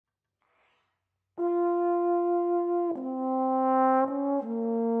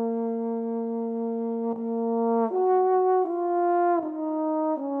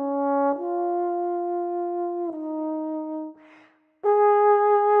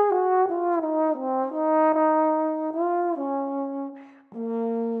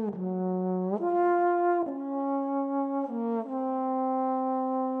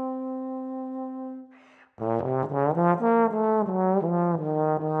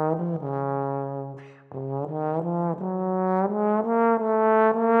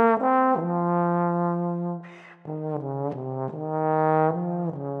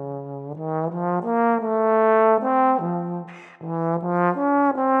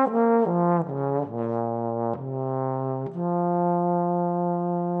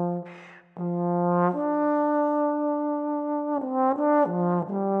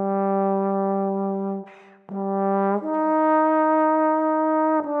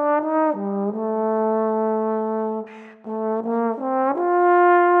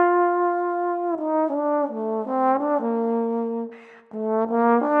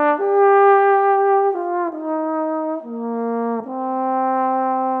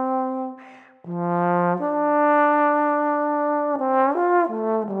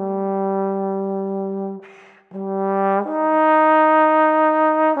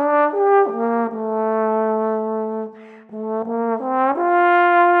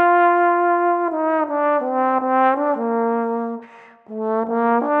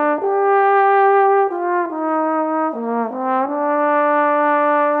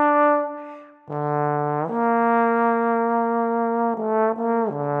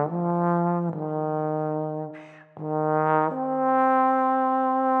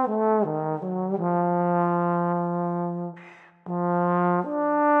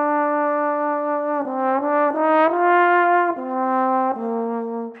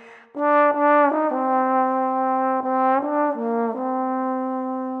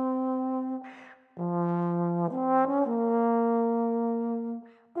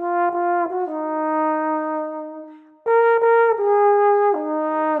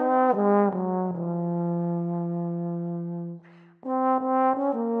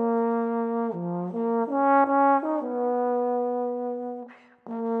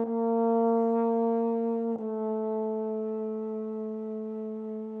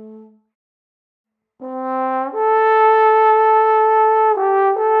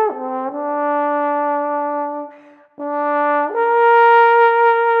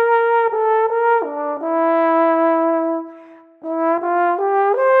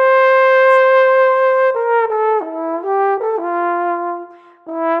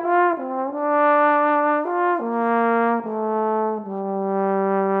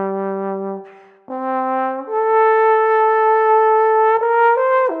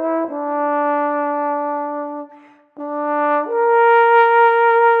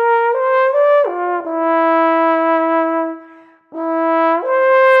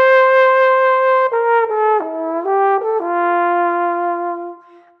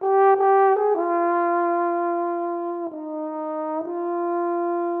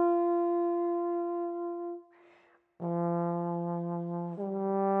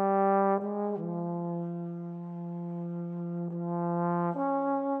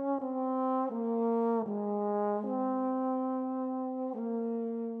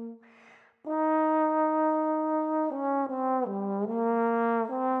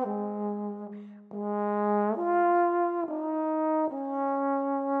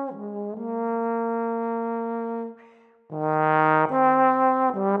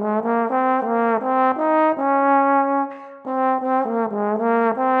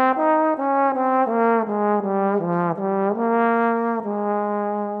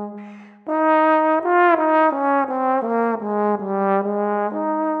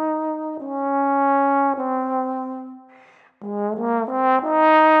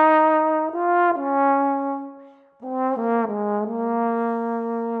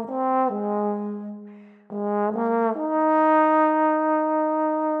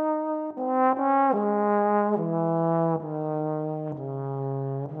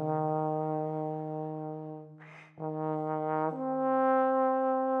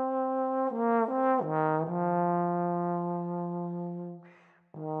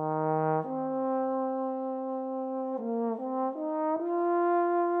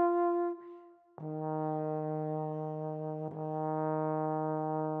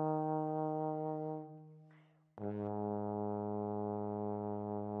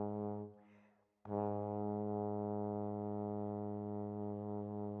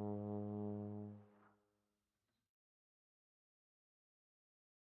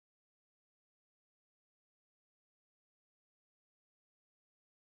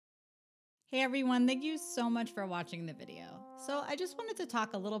Hey everyone, thank you so much for watching the video. So I just wanted to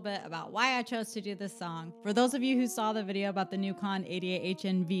talk a little bit about why I chose to do this song. For those of you who saw the video about the new Conn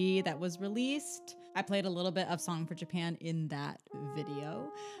 88HNV that was released, I played a little bit of Song for Japan in that video.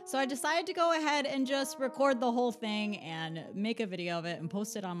 So I decided to go ahead and just record the whole thing and make a video of it and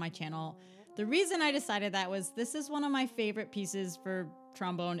post it on my channel. The reason I decided that was this is one of my favorite pieces for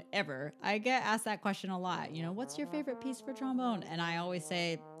trombone ever. I get asked that question a lot. You know, what's your favorite piece for trombone? And I always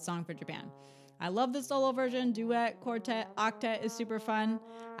say Song for Japan. I love the solo version, duet, quartet, octet is super fun.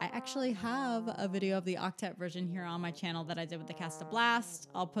 I actually have a video of the octet version here on my channel that I did with the Casta Blast.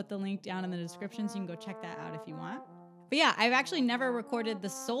 I'll put the link down in the description so you can go check that out if you want. But yeah, I've actually never recorded the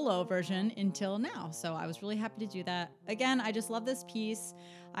solo version until now, so I was really happy to do that. Again, I just love this piece.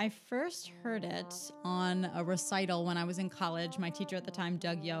 I first heard it on a recital when I was in college. My teacher at the time,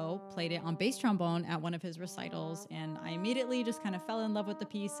 Doug Yo, played it on bass trombone at one of his recitals, and I immediately just kind of fell in love with the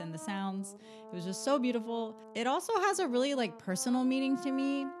piece and the sounds. It was just so beautiful. It also has a really personal meaning to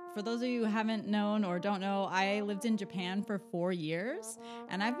me. For those of you who haven't known or don't know, I lived in Japan for 4 years,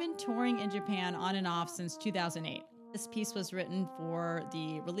 and I've been touring in Japan on and off since 2008. This piece was written for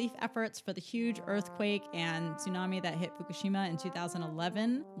the relief efforts for the huge earthquake and tsunami that hit Fukushima in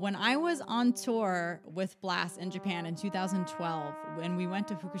 2011. When I was on tour with Blast in Japan in 2012, when we went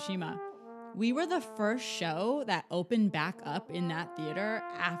to Fukushima, we were the first show that opened back up in that theater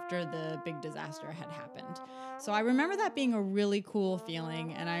after the big disaster had happened. So I remember that being a really cool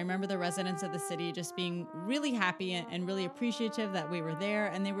feeling, and I remember the residents of the city just being really happy and really appreciative that we were there,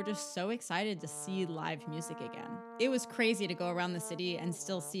 and they were just so excited to see live music again. It was crazy to go around the city and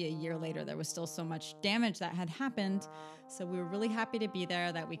still see a year later there was still so much damage that had happened. So we were really happy to be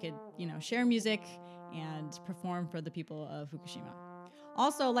there, that we could, share music and perform for the people of Fukushima.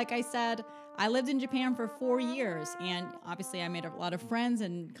 Also, like I said, I lived in Japan for 4 years, and obviously I made a lot of friends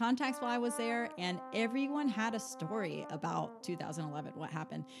and contacts while I was there, and everyone had a story about 2011, what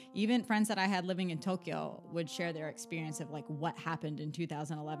happened. Even friends that I had living in Tokyo would share their experience of what happened in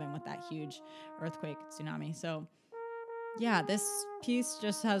 2011 with that huge earthquake, tsunami. So yeah, this piece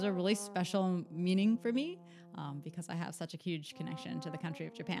just has a really special meaning for me because I have such a huge connection to the country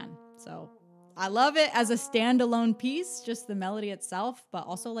of Japan. So I love it as a standalone piece, just the melody itself, but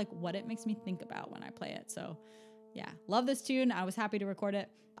also what it makes me think about when I play it. So yeah, love this tune. I was happy to record it.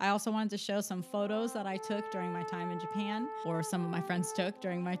 I also wanted to show some photos that I took during my time in Japan, or some of my friends took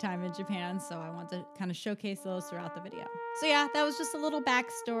during my time in Japan. So I want to kind of showcase those throughout the video. So yeah, that was just a little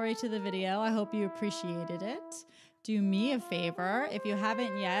backstory to the video. I hope you appreciated it. Do me a favor, if you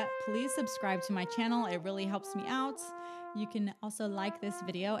haven't yet, please subscribe to my channel. It really helps me out. You can also like this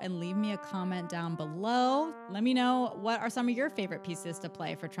video and leave me a comment down below. Let me know what are some of your favorite pieces to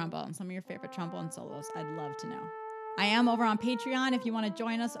play for trombone, some of your favorite trombone solos. I'd love to know. I am over on Patreon. If you want to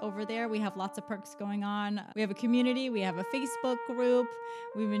join us over there, we have lots of perks going on. We have a community, we have a Facebook group.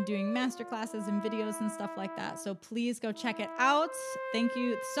 We've been doing masterclasses and videos and stuff like that. So please go check it out. Thank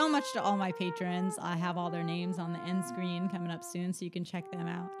you so much to all my patrons. I have all their names on the end screen coming up soon, so you can check them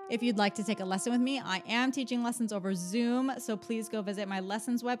out. If you'd like to take a lesson with me, I am teaching lessons over Zoom. So please go visit my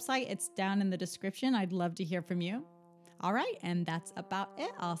lessons website. It's down in the description. I'd love to hear from you. All right, and that's about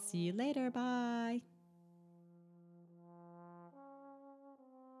it. I'll see you later. Bye.